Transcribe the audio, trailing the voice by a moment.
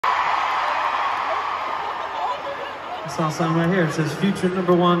This all song right here. It says, future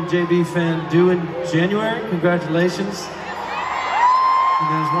 #1 JB fan due in January. Congratulations. And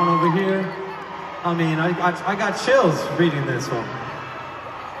there's one over here. I mean, I got chills reading this one.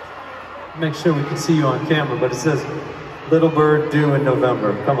 Make sure we can see you on camera, but it says, Little Bird due in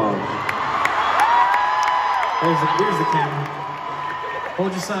November. Come on. Here's the camera.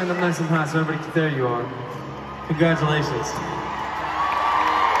 Hold your sign up nice and high so everybody can, there you are. Congratulations.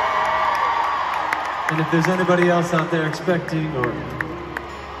 And if there's anybody else out there expecting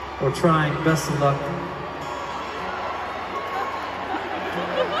or trying, best of luck.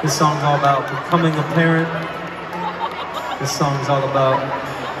 This song's all about becoming a parent. This song's all about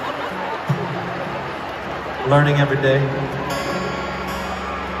learning every day.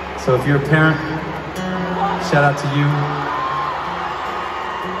 So if you're a parent, shout out to you.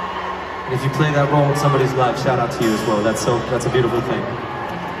 And if you play that role in somebody's life, shout out to you as well. That's a beautiful thing.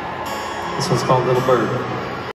 This one's called Little Bird.